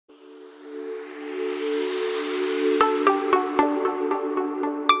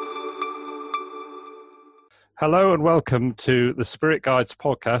Hello and welcome to the Spirit Guides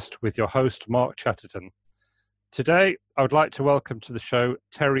podcast with your host, Mark Chatterton. Today, I would like to welcome to the show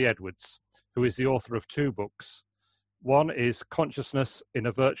Terry Edwards, who is the author of two books. One is Consciousness in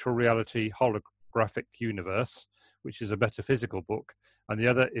a Virtual Reality Holographic Universe, which is a metaphysical book, and the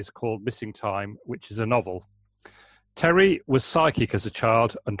other is called Missing Time, which is a novel. Terry was psychic as a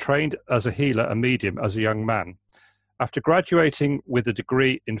child and trained as a healer and medium as a young man. After graduating with a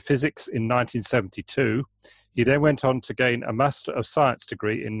degree in physics in 1972, he then went on to gain a Master of Science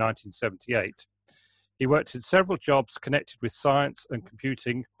degree in 1978. He worked in several jobs connected with science and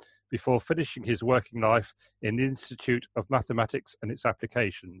computing before finishing his working life in the Institute of Mathematics and its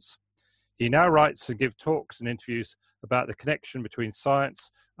applications. He now writes and gives talks and interviews about the connection between science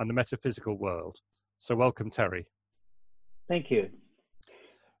and the metaphysical world. So welcome, Terry. Thank you.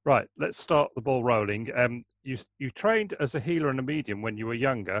 Right, let's start the ball rolling. You trained as a healer and a medium when you were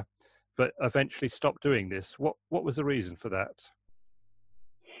younger, but eventually stopped doing this. What was the reason for that?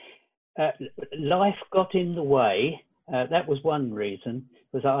 Life got in the way. That was one reason,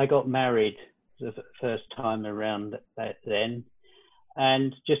 because I got married the first time around then.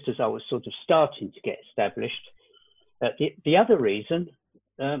 And just as I was sort of starting to get established, the other reason,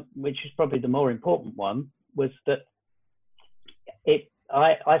 which is probably the more important one, was that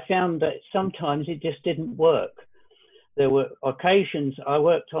I found that sometimes it just didn't work. There were occasions I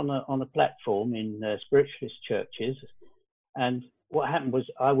worked on a platform in spiritualist churches, and what happened was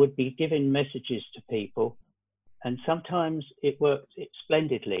I would be giving messages to people, and sometimes it worked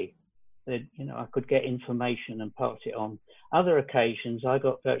splendidly. That, I could get information and pass it on. Other occasions I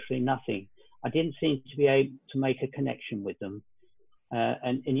got virtually nothing. I didn't seem to be able to make a connection with them,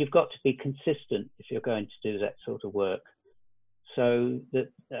 and you've got to be consistent if you're going to do that sort of work. So that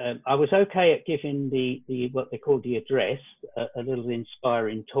I was okay at giving the what they call the address, a little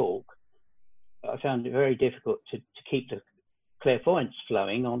inspiring talk. But I found it very difficult to keep the clairvoyance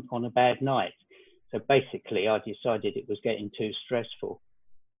flowing on a bad night. So basically, I decided it was getting too stressful.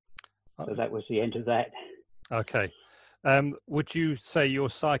 So that was the end of that. Okay. Would you say you're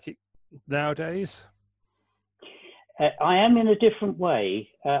psychic nowadays? I am in a different way.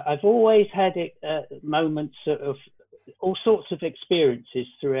 I've always had moments of all sorts of experiences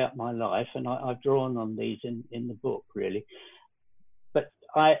throughout my life, and I've drawn on these in the book, really. But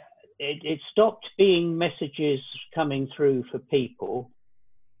it stopped being messages coming through for people.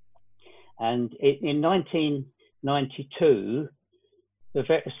 And in 1992,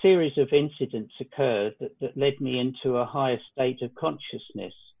 a series of incidents occurred that led me into a higher state of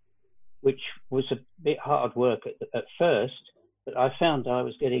consciousness, which was a bit hard work at first. But I found I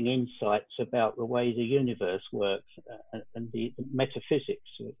was getting insights about the way the universe works and the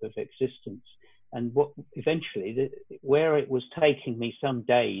metaphysics of existence. And what eventually, where it was taking me some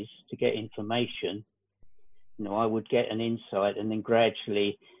days to get information, I would get an insight, and then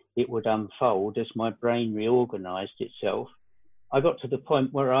gradually it would unfold as my brain reorganized itself. I got to the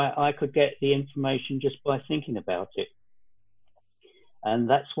point where I could get the information just by thinking about it. And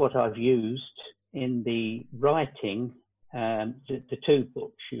that's what I've used in the writing. The two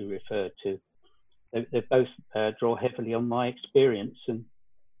books you referred to, they both draw heavily on my experience and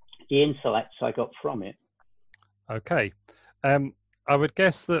the insights I got from it. Okay. I would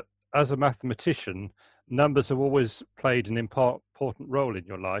guess that as a mathematician, numbers have always played an important role in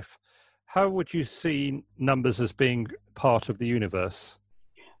your life. How would you see numbers as being part of the universe?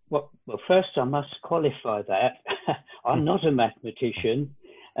 Well, first I must qualify that. I'm not a mathematician.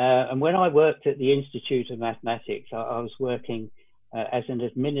 And when I worked at the Institute of Mathematics, I was working as an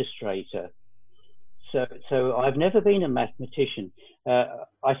administrator. So I've never been a mathematician.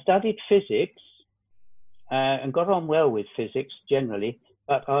 I studied physics and got on well with physics generally,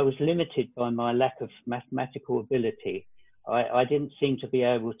 but I was limited by my lack of mathematical ability. I didn't seem to be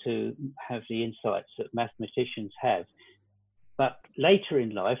able to have the insights that mathematicians have. But later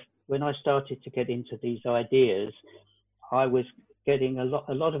in life, when I started to get into these ideas, I was getting a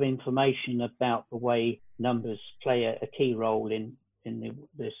lot of information about the way numbers play a key role in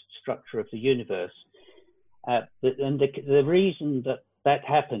the structure of the universe. And the reason that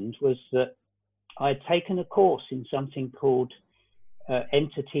happened was that I'd taken a course in something called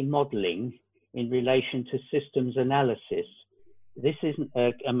entity modeling in relation to systems analysis. This isn't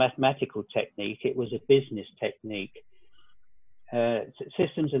a mathematical technique, it was a business technique.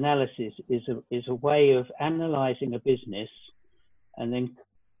 Systems analysis is a way of analyzing a business and then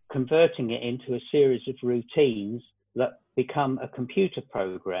converting it into a series of routines that become a computer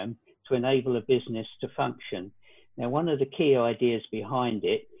program to enable a business to function. Now, one of the key ideas behind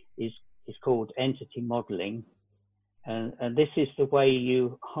it is called entity modeling. And this is the way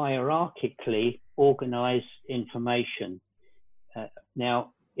you hierarchically organize information.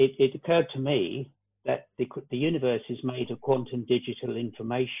 Now, it occurred to me that the universe is made of quantum digital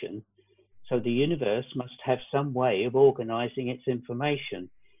information. So the universe must have some way of organizing its information.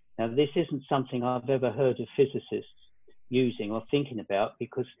 Now, this isn't something I've ever heard of physicists using or thinking about,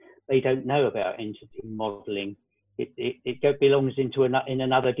 because they don't know about entity modeling. It belongs in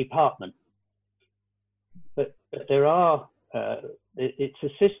another department. But there are, it's a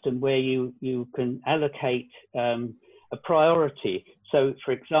system where you can allocate a priority. So,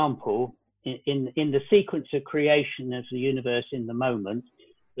 for example, in the sequence of creation of the universe in the moment,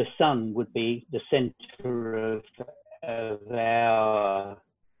 the sun would be the center of our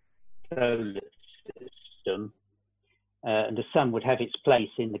solar system, and the sun would have its place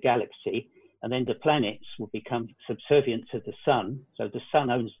in the galaxy, and then the planets would become subservient to the sun. So the sun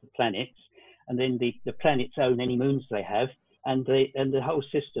owns the planets, and then the planets own any moons they have, and the whole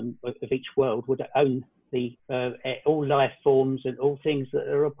system of each world would own all life forms and all things that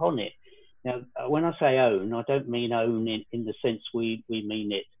are upon it. Now, when I say own, I don't mean own in the sense we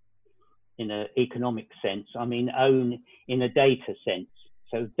mean it in an economic sense. I mean own in a data sense.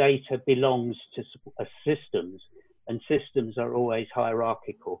 So data belongs to systems, and systems are always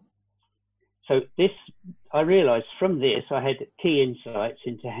hierarchical. So I realized from this, I had key insights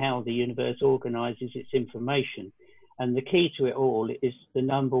into how the universe organizes its information. And the key to it all is the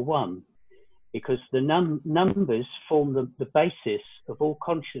number one, because the numbers form the basis of all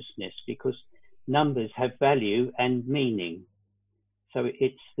consciousness, because numbers have value and meaning. So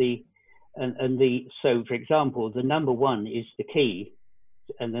so for example, the number one is the key,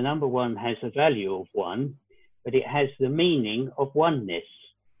 and the number one has a value of one, but it has the meaning of oneness.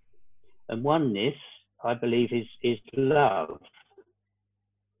 And oneness, I believe, is love.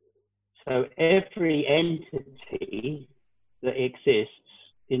 So every entity that exists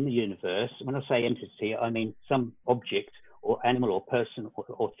in the universe, when I say entity, I mean some object or animal or person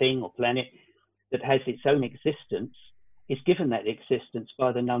or thing or planet that has its own existence, is given that existence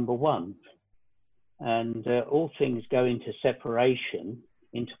by the number one. And all things go into separation,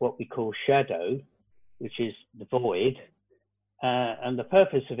 into what we call shadow, which is the void. And the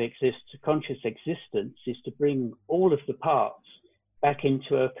purpose of conscious existence is to bring all of the parts back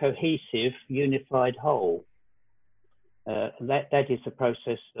into a cohesive, unified whole. That is the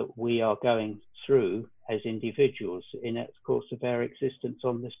process that we are going through as individuals in the course of our existence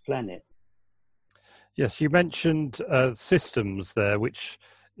on this planet. Yes, you mentioned systems there, which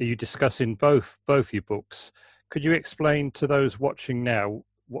you discuss in both your books. Could you explain to those watching now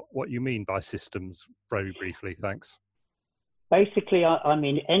what you mean by systems very briefly? Thanks. Basically, I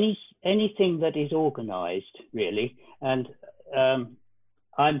mean anything that is organized, really. And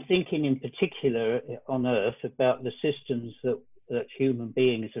I'm thinking in particular on Earth about the systems that human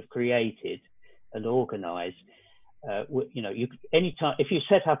beings have created and organized. Anytime if you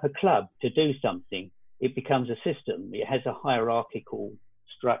set up a club to do something, it becomes a system. It has a hierarchical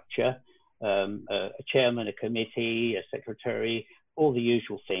structure, a chairman, a committee, a secretary, all the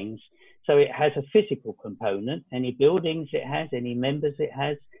usual things. So it has a physical component, any buildings it has, any members it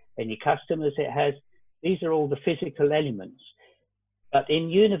has, any customers it has. These are all the physical elements. But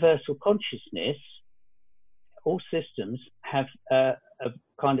in universal consciousness, all systems have a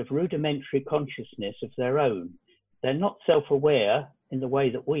kind of rudimentary consciousness of their own. They're not self-aware in the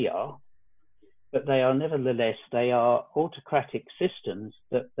way that we are, but they are nevertheless, they are autocratic systems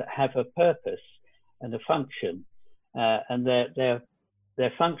that have a purpose and a function. And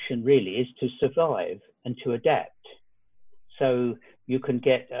their function really is to survive and to adapt. So you can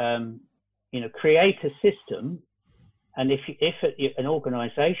get, create a system, and if an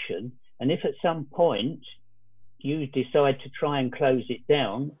organization, and if at some point you decide to try and close it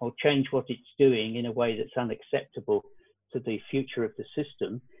down or change what it's doing in a way that's unacceptable to the future of the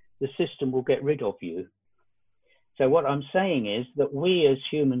system will get rid of you. So what I'm saying is that we as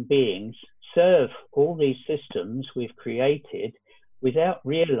human beings serve all these systems we've created without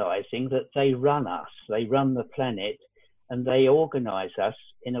realizing that they run us, they run the planet, and they organize us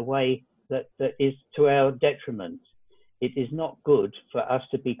in a way that is to our detriment. It is not good for us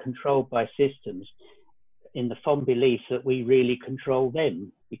to be controlled by systems in the fond belief that we really control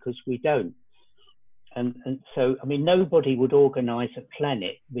them, because we don't. And so, I mean, nobody would organize a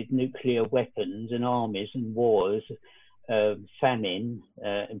planet with nuclear weapons and armies and wars, famine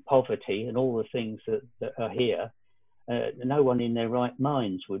and poverty and all the things that are here. No one in their right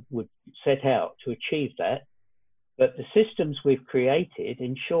minds would set out to achieve that. But the systems we've created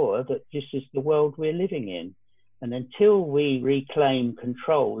ensure that this is the world we're living in. And until we reclaim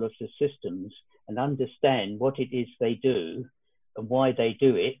control of the systems and understand what it is they do and why they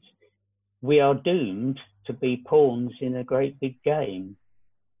do it, we are doomed to be pawns in a great big game.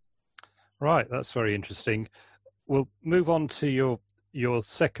 Right, that's very interesting. We'll move on to your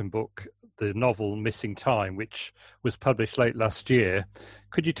second book, the novel Missing Time, which was published late last year.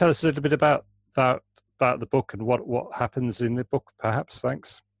 Could you tell us a little bit about the book and what happens in the book, perhaps?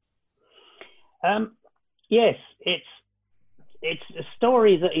 Thanks. Yes, it's a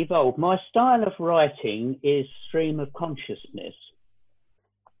story that evolved. My style of writing is stream of consciousness.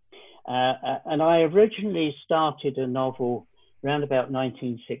 And I originally started a novel around about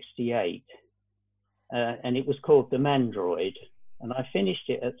 1968, and it was called The Mandroid. And I finished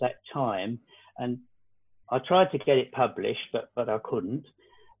it at that time, and I tried to get it published, but I couldn't.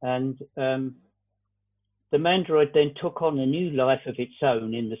 And The Mandroid then took on a new life of its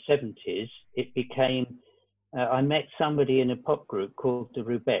own in the 70s. It became, I met somebody in a pop group called the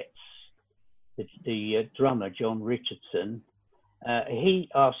Rubettes, the drummer, John Richardson. He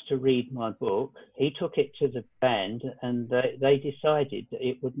asked to read my book. He took it to the band, and they decided that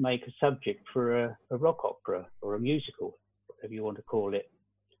it would make a subject for a rock opera or a musical, whatever you want to call it.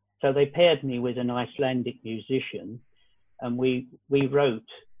 So they paired me with an Icelandic musician, and we wrote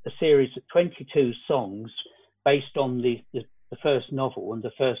a series of 22 songs based on the first novel and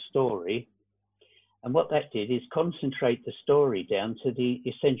the first story. And what that did is concentrate the story down to the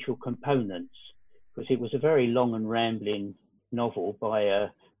essential components, because it was a very long and rambling novel by a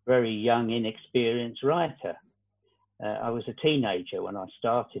very young, inexperienced writer. I was a teenager when I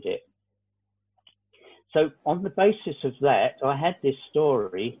started it. So on the basis of that, I had this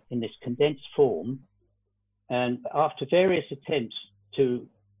story in this condensed form. And after various attempts to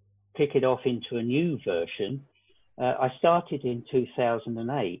kick it off into a new version, I started in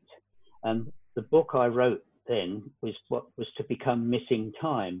 2008. And the book I wrote then was what was to become Missing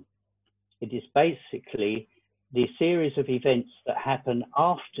Time. It is basically the series of events that happen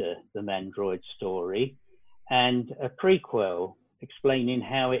after the Mandroid story and a prequel explaining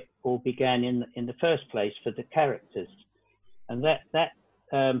how it all began in the first place for the characters. And that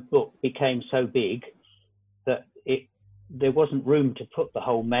book became so big that there wasn't room to put the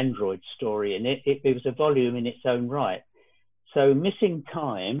whole Mandroid story in it. It was a volume in its own right. So Missing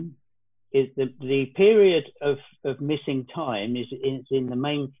Time is the period of Missing Time is in the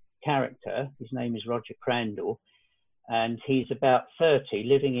main character. His name is Roger Crandall, and he's about 30,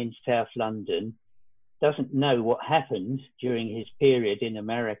 living in South London, doesn't know what happened during his period in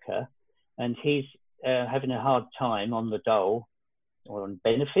America, and he's having a hard time on the dole, or on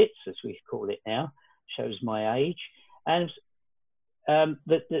benefits, as we call it now, shows my age. And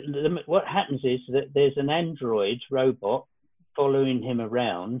what happens is that there's an android robot following him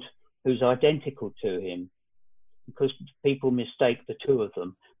around who's identical to him, because people mistake the two of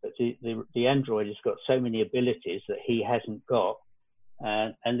them. But the android has got so many abilities that he hasn't got.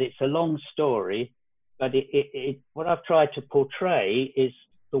 And it's a long story, but what I've tried to portray is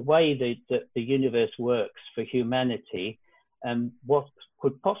the way that the universe works for humanity, and what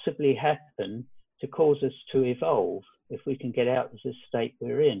could possibly happen to cause us to evolve if we can get out of the state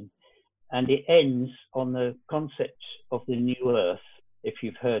we're in. And it ends on the concept of the new Earth. If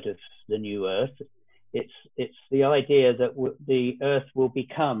you've heard of the new Earth, it's the idea that the Earth will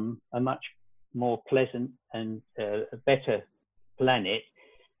become a much more pleasant and a better planet,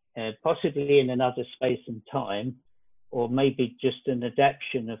 possibly in another space and time, or maybe just an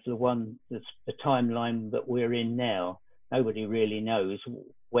adaptation of the timeline that we're in now. Nobody really knows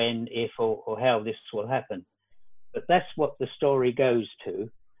when, if, or how this will happen. But that's what the story goes to.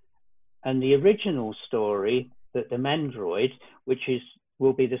 And the original story, that the Mandroid, which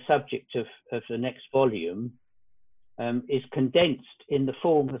will be the subject of the next volume, is condensed in the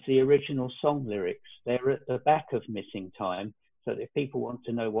form of the original song lyrics. They're at the back of Missing Time, so that if people want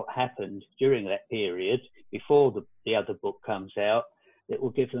to know what happened during that period, before the other book comes out, it will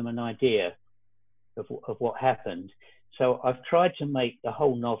give them an idea of what happened. So I've tried to make the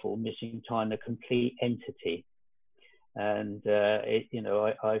whole novel, Missing Time, a complete entity. And,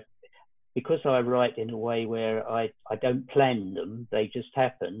 because I write in a way where I don't plan them, they just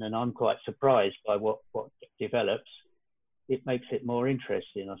happen, and I'm quite surprised by what develops, it makes it more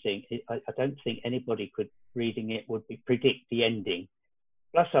interesting, I think. I don't think anybody reading it would predict the ending.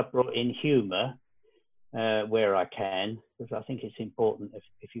 Plus I've brought in humour where I can, because I think it's important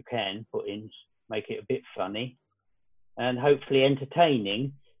if you can make it a bit funny, and hopefully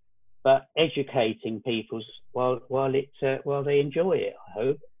entertaining, but educating people while they enjoy it, I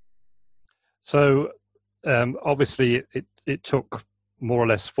hope. So obviously it took more or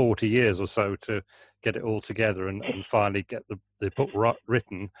less 40 years or so to get it all together and finally get the book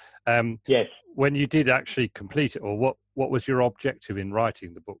written. Yes. When you did actually complete it, or what was your objective in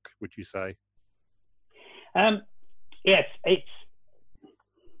writing the book, would you say? Yes,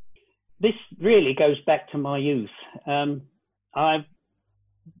 this really goes back to my youth.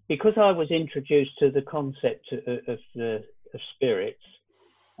 Because I was introduced to the concept of spirits,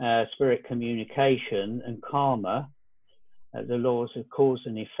 spirit communication and karma, the laws of cause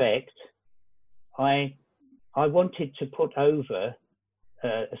and effect, I wanted to put over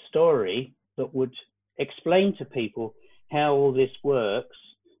a story that would explain to people how all this works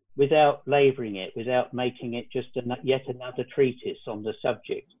without labouring it, without making it just yet another treatise on the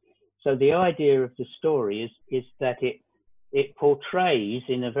subject. So the idea of the story is that it portrays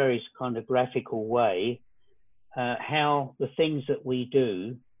in a very kind of graphical way how the things that we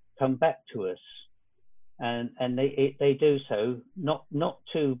do come back to us, and they do so not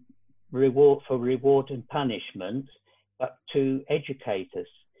to reward and punishment, but to educate us.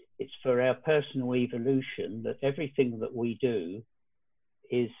 It's for our personal evolution that everything that we do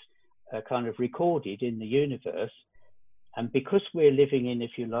is kind of recorded in the universe. And because we're living in,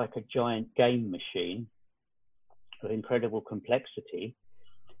 if you like, a giant game machine of incredible complexity,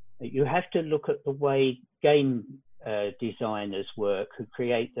 you have to look at the way game designers work, who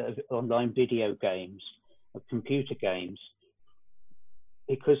create online video games, computer games,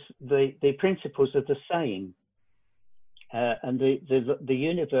 because the principles are the same. And the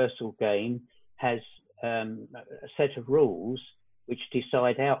universal game has a set of rules which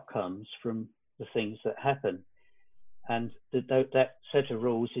decide outcomes from the things that happen. And that set of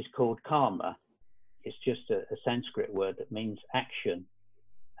rules is called karma. It's just a Sanskrit word that means action.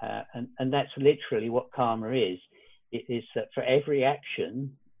 And that's literally what karma is. It is that for every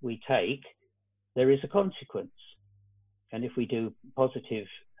action we take, there is a consequence. And if we do positive,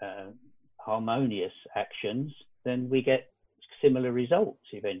 harmonious actions, then we get similar results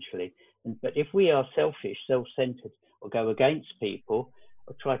eventually. But if we are selfish, self-centered, or go against people,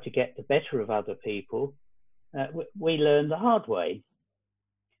 or try to get the better of other people, we learn the hard way.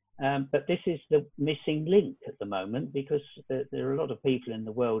 But this is the missing link at the moment, because there are a lot of people in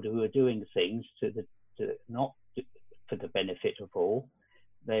the world who are doing things not for the benefit of all.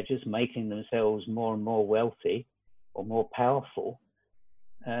 They're just making themselves more and more wealthy or more powerful,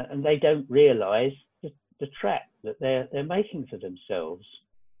 and they don't realize the trap that they're making for themselves.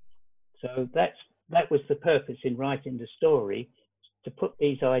 So that was the purpose in writing the story, to put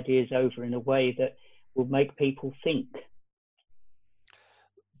these ideas over in a way that will make people think.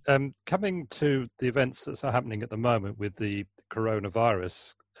 Coming to the events that are happening at the moment with the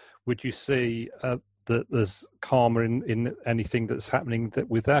coronavirus, would you see that there's karma in anything that's happening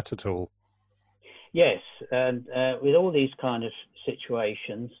with that at all? Yes, and with all these kind of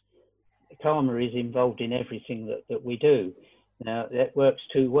situations, karma is involved in everything that we do. Now, that works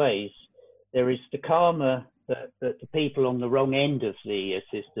two ways. There is the karma that the people on the wrong end of the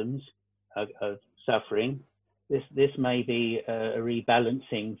systems are suffering. This may be a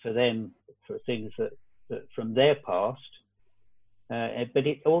rebalancing for them for things that from their past, but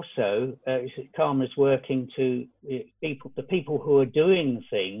it also karma is working to the people who are doing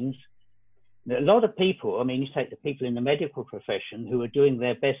things. A lot of people, I mean, you take the people in the medical profession who are doing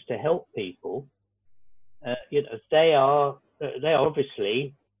their best to help people. They are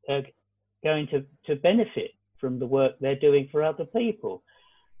obviously going to benefit from the work they're doing for other people,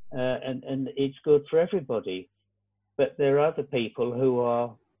 and it's good for everybody. But there are other people who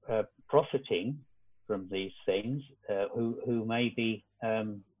are profiting from these things, who may be,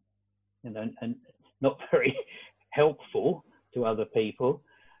 and not very helpful to other people.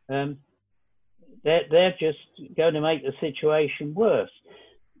 They're just going to make the situation worse.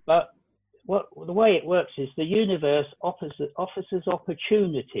 But the way it works is the universe offers us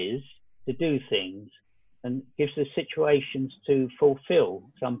opportunities to do things, and gives us situations to fulfill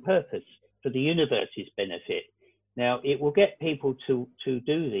some purpose for the universe's benefit. Now, it will get people to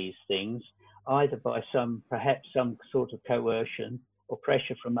do these things either by perhaps some sort of coercion or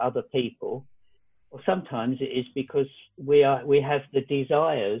pressure from other people, or sometimes it is because we have the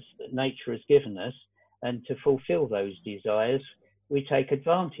desires that nature has given us, and to fulfill those desires, we take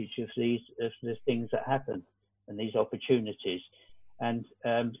advantage of the things that happen and these opportunities. And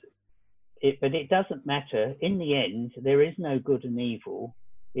but it doesn't matter. In the end, there is no good and evil.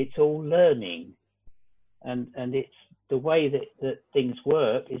 It's all learning. And it's the way that things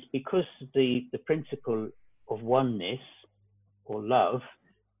work is because the principle of oneness or love,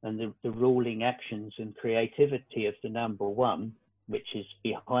 and the ruling actions and creativity of the number one, which is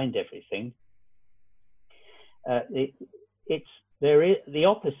behind everything, there is the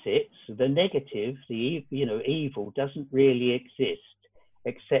opposites, the negative, the evil doesn't really exist,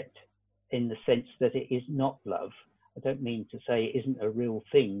 except in the sense that it is not love. I don't mean to say it isn't a real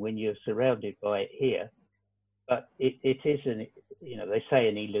thing when you're surrounded by it here, but it is they say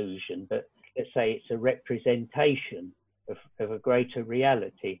an illusion, but let's say it's a representation of a greater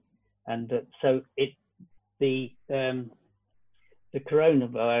reality, and that the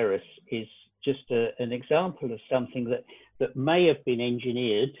coronavirus is just an example of something that may have been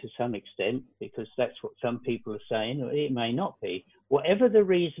engineered to some extent, because that's what some people are saying, or it may not be. Whatever the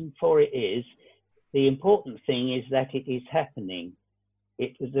reason for it is, the important thing is that it is happening.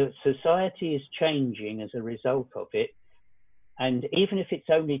 The society is changing as a result of it. And even if it's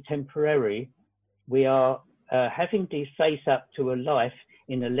only temporary, we are having to face up to a life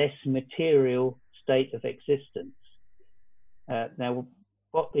in a less material state of existence. Now,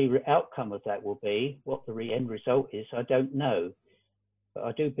 what the outcome of that will be, what the end result is, I don't know. But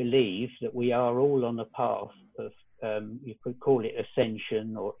I do believe that we are all on a path of, you could call it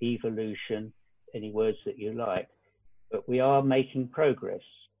ascension or evolution, any words that you like, but we are making progress.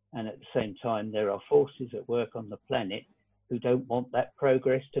 And at the same time, there are forces at work on the planet who don't want that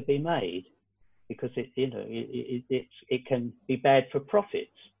progress to be made, because it can be bad for profits.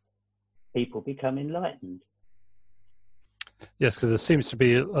 People become enlightened. Yes, because there seems to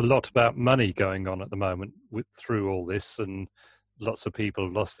be a lot about money going on at the moment through all this, and lots of people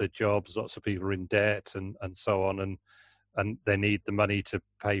have lost their jobs, lots of people are in debt and so on, and they need the money to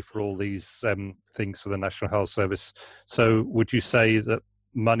pay for all these things for the National Health Service. So would you say that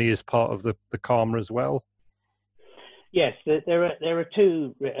money is part of the karma as well? Yes, there are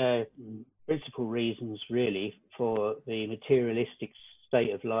two principal reasons really for the materialistic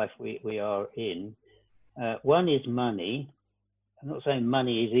state of life we are in. One is money. I'm not saying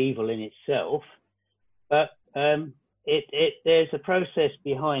money is evil in itself, but there's a process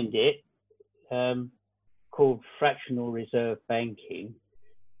behind it called fractional reserve banking,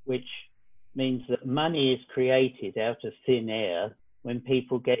 which means that money is created out of thin air when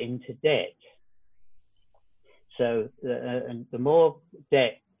people get into debt. So and the more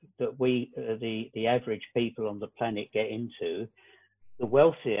debt that the average people on the planet get into, the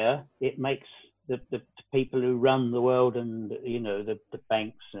wealthier it makes the people who run the world, and the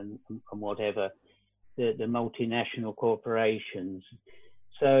banks and whatever, the multinational corporations.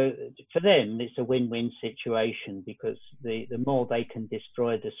 So for them, it's a win-win situation, because the more they can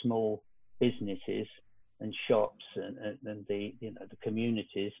destroy the small businesses and shops and the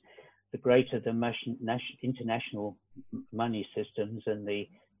communities, the greater the international money systems and the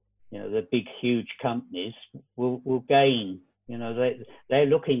big huge companies will gain. They're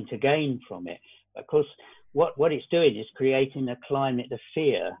looking to gain from it. Of course, what it's doing is creating a climate of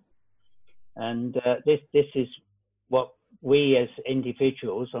fear, and this is what we as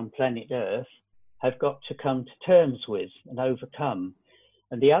individuals on planet Earth have got to come to terms with and overcome.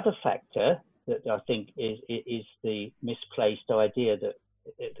 And the other factor that I think is the misplaced idea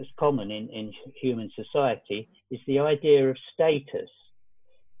that's common in human society is the idea of status.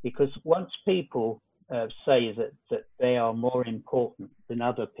 Because once people say that they are more important than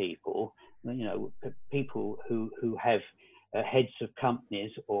other people, people who have heads of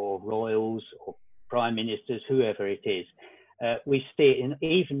companies or royals or prime ministers, whoever it is, we see it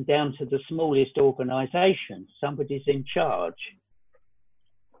even down to the smallest organisation. Somebody's in charge.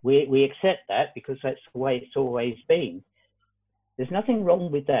 We accept that because that's the way it's always been. There's nothing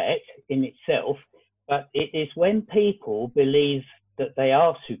wrong with that in itself, but it is when people believe that they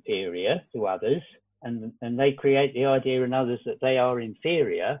are superior to others, and they create the idea in others that they are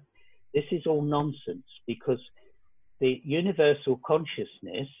inferior. This is all nonsense, because the universal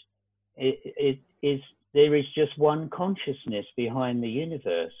consciousness there is just one consciousness behind the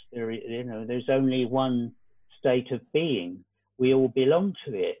universe. There's only one state of being. We all belong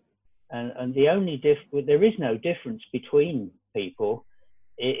to it, and the only there is no difference between people,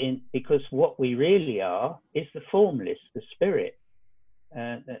 because what we really are is the formless, the spirit.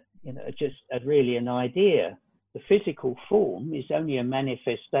 Just really an idea. The physical form is only a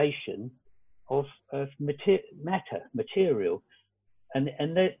manifestation of matter, material,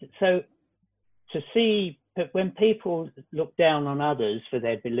 so to see that when people look down on others for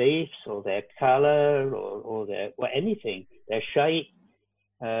their beliefs or their color or anything, their shape,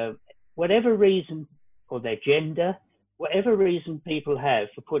 whatever reason, or their gender, whatever reason people have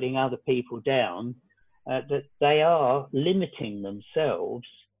for putting other people down, that they are limiting themselves,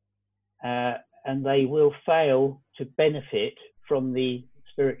 and they will fail to benefit from the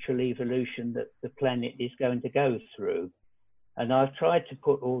spiritual evolution that the planet is going to go through. And I've tried to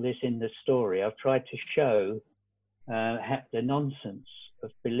put all this in the story. I've tried to show the nonsense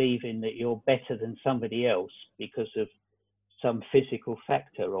of believing that you're better than somebody else because of some physical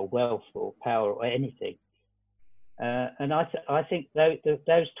factor or wealth or power or anything. And I think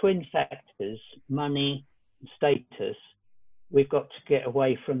those twin factors, money and status, we've got to get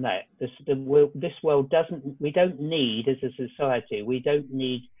away from that. This world doesn't, we don't need, as a society, we don't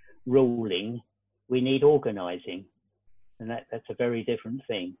need ruling, we need organising. And that's a very different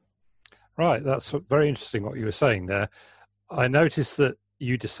thing. Right, that's very interesting what you were saying there. I noticed that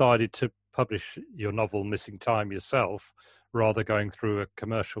you decided to publish your novel Missing Time yourself, rather going through a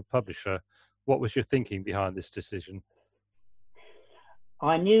commercial publisher. What was your thinking behind this decision?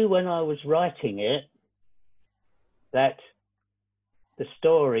 I knew when I was writing it that the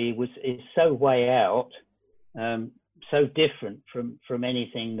story is so way out, so different from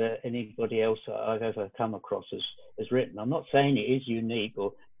anything that anybody else I've ever come across has written. I'm not saying it is unique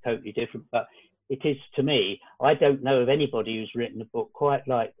or totally different, but it is to me. I don't know of anybody who's written a book quite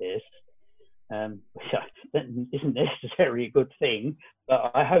like this. That isn't necessarily a good thing,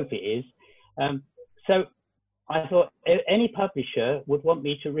 but I hope it is. So I thought any publisher would want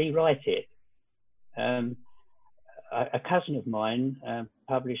me to rewrite it. A cousin of mine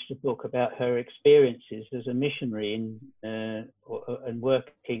published a book about her experiences as a missionary and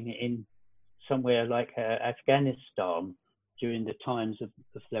working in somewhere like Afghanistan during the times of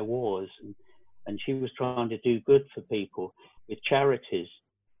their wars. And she was trying to do good for people with charities.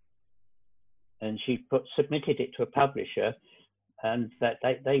 And she submitted it to a publisher, and that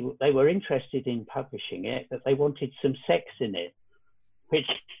they were interested in publishing it, but they wanted some sex in it, which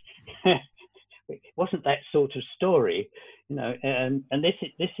wasn't that sort of story, you know. And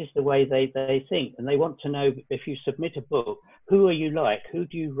this is the way they think, and they want to know, if you submit a book, who are you like? Who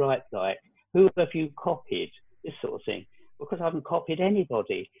do you write like? Who have you copied? This sort of thing. Because I haven't copied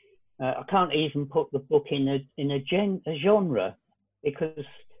anybody. I can't even put the book in a genre, because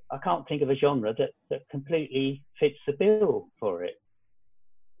I can't think of a genre that completely fits the bill for it.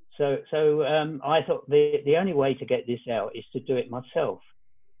 So I thought the only way to get this out is to do it myself.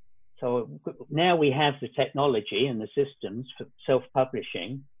 So now we have the technology and the systems for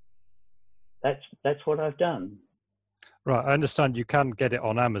self-publishing. That's what I've done. Right, I understand you can get it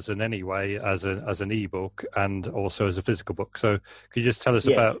on Amazon anyway as an ebook and also as a physical book. So could you just tell us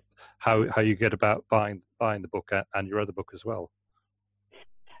about how you get about buying the book and your other book as well?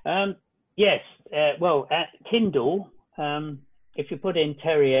 Yes. Well, at Kindle, if you put in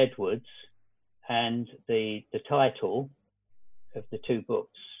Terry Edwards and the title of the two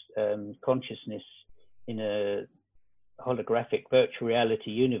books, Consciousness in a Holographic Virtual Reality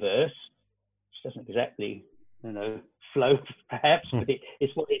Universe, which doesn't exactly, flow perhaps, but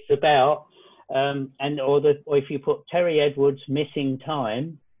it's what it's about. Or if you put Terry Edwards Missing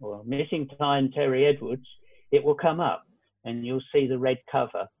Time or Missing Time Terry Edwards, it will come up and you'll see the red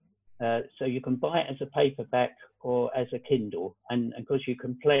cover. So you can buy it as a paperback or as a Kindle, and because you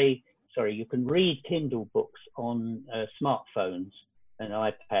can read Kindle books on smartphones and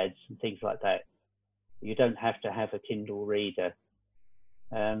iPads and things like that. You don't have to have a Kindle reader.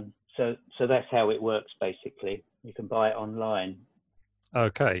 So that's how it works, basically. You can buy it online.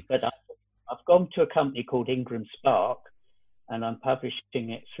 Okay. But I've gone to a company called Ingram Spark, and I'm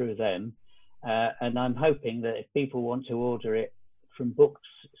publishing it through them. And I'm hoping that if people want to order it from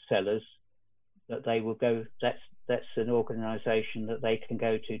booksellers, that they will go. That's an organisation that they can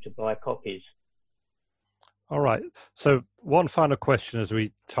go to buy copies. All right. So one final question as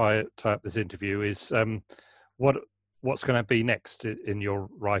we tie up this interview is, what's going to be next in your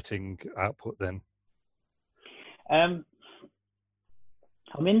writing output then? I'm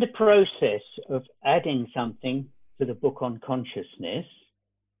in the process of adding something to the book on consciousness,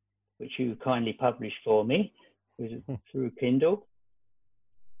 which you kindly published for me through Kindle.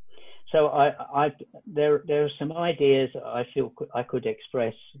 So there are some ideas I feel I could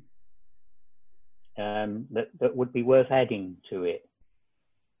express that would be worth adding to it.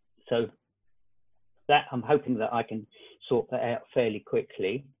 So that I'm hoping that I can sort that out fairly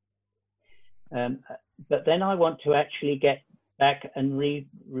quickly. But then I want to actually get back and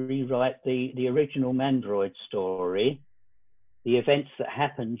rewrite the original Mandroid story, the events that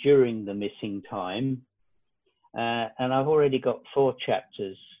happened during the missing time. And I've already got 4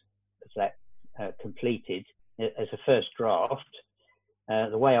 chapters of that completed as a first draft.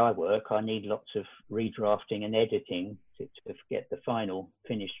 The way I work, I need lots of redrafting and editing to get the final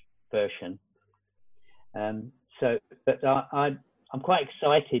finished version. But I'm quite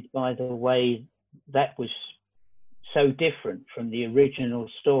excited by the way that was so different from the original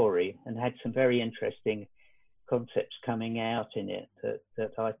story and had some very interesting concepts coming out in it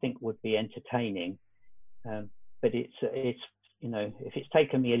that I think would be entertaining. but it's if it's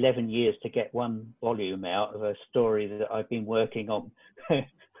taken me 11 years to get one volume out of a story that I've been working on for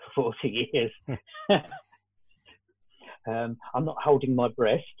 40 years, I'm not holding my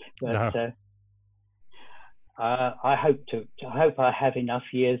breath, but No. I hope I have enough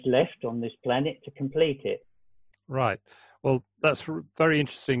years left on this planet to complete it. Right. Well, that's a very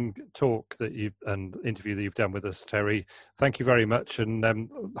interesting talk and interview that you've done with us, Terry. Thank you very much, and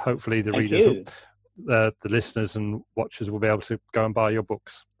hopefully the readers, the listeners and watchers will be able to go and buy your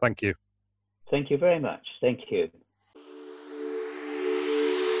books. Thank you. Thank you very much. Thank you.